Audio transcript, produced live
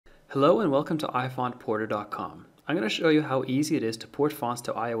Hello and welcome to iPhontPorter.com. I'm going to show you how easy it is to port fonts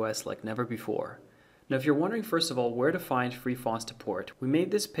to iOS like never before. Now if you're wondering first of all where to find free fonts to port, we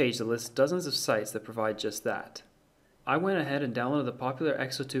made this page that lists dozens of sites that provide just that. I went ahead and downloaded the popular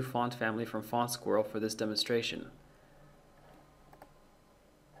XO2 font family from FontSquirrel for this demonstration.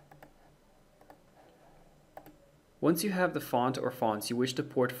 Once you have the font or fonts you wish to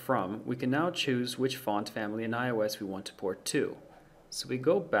port from, we can now choose which font family in iOS we want to port to. So we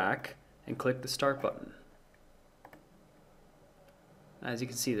go back and click the Start button. As you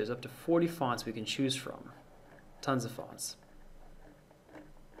can see, there's up to 40 fonts we can choose from. Tons of fonts.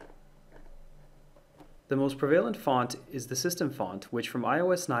 The most prevalent font is the system font, which from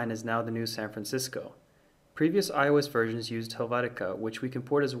iOS 9 is now the new San Francisco. Previous iOS versions used Helvetica, which we can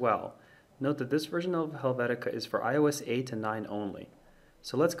port as well. Note that this version of Helvetica is for iOS 8 and 9 only.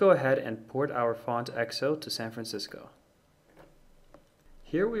 So let's go ahead and port our font XO to San Francisco.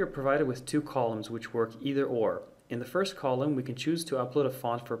 Here we are provided with two columns which work either or. In the first column we can choose to upload a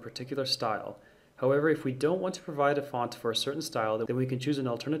font for a particular style. However, if we don't want to provide a font for a certain style, then we can choose an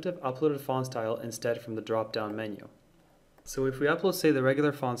alternative uploaded font style instead from the drop-down menu. So if we upload, say, the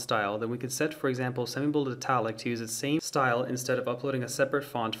regular font style, then we can set, for example, semi-bold italic to use the same style instead of uploading a separate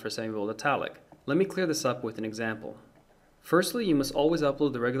font for semi-bold italic. Let me clear this up with an example. Firstly, you must always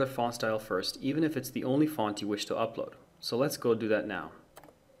upload the regular font style first, even if it's the only font you wish to upload. So let's go do that now.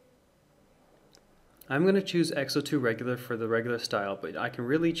 I'm going to choose XO2 regular for the regular style, but I can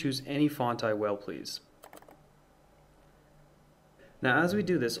really choose any font I well please. Now as we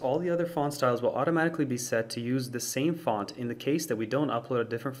do this, all the other font styles will automatically be set to use the same font in the case that we don't upload a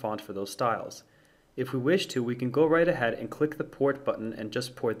different font for those styles. If we wish to, we can go right ahead and click the port button and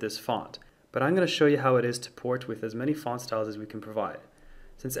just port this font. But I'm going to show you how it is to port with as many font styles as we can provide.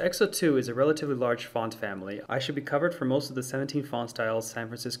 Since XO2 is a relatively large font family, I should be covered for most of the 17 font styles San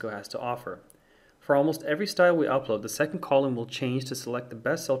Francisco has to offer. For almost every style we upload, the second column will change to select the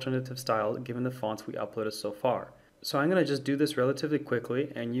best alternative style given the fonts we uploaded so far. So I'm going to just do this relatively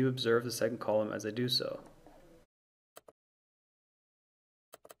quickly, and you observe the second column as I do so.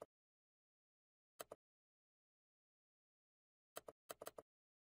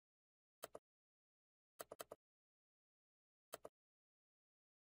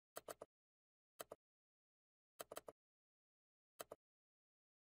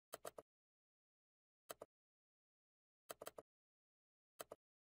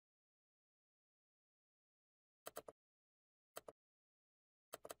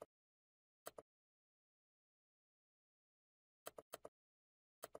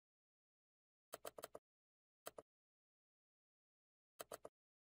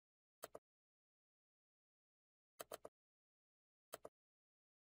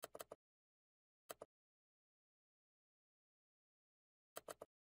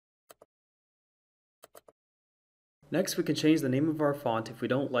 Next, we can change the name of our font if we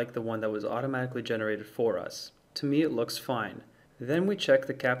don't like the one that was automatically generated for us. To me, it looks fine. Then we check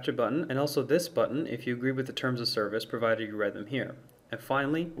the capture button and also this button if you agree with the terms of service, provided you read them here. And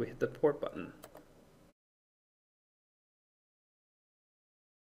finally, we hit the port button.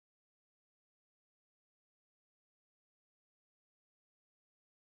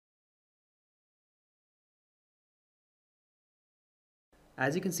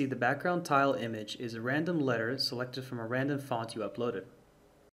 As you can see, the background tile image is a random letter selected from a random font you uploaded.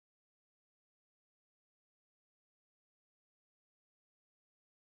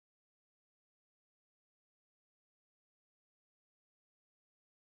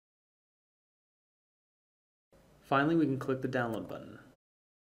 Finally, we can click the download button.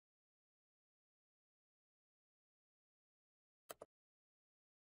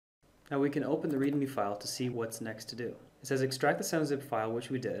 Now we can open the README file to see what's next to do. It says extract the soundzip file, which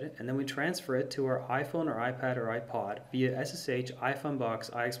we did, and then we transfer it to our iPhone or iPad or iPod via SSH,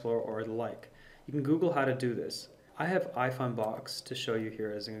 iPhoneBox, iExplorer, or the like. You can Google how to do this. I have iPhoneBox to show you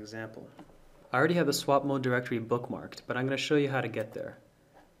here as an example. I already have the swap mode directory bookmarked, but I'm going to show you how to get there.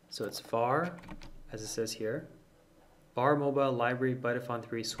 So it's var, as it says here, var mobile library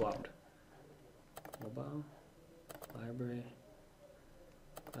bytefont3 swapped. Mobile library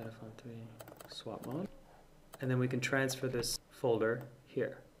iPhone3 swap mode, and then we can transfer this folder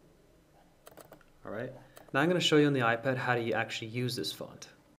here. Alright, now I'm going to show you on the iPad how to actually use this font.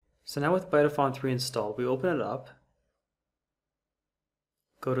 So now with bytefont3 installed, we open it up,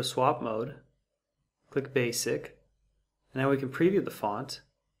 go to swap mode, click basic, and now we can preview the font,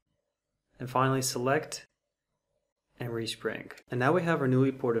 and finally select and respring. And now we have our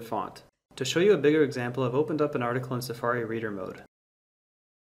newly ported font. To show you a bigger example, I've opened up an article in Safari Reader mode.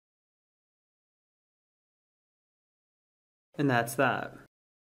 And that's that.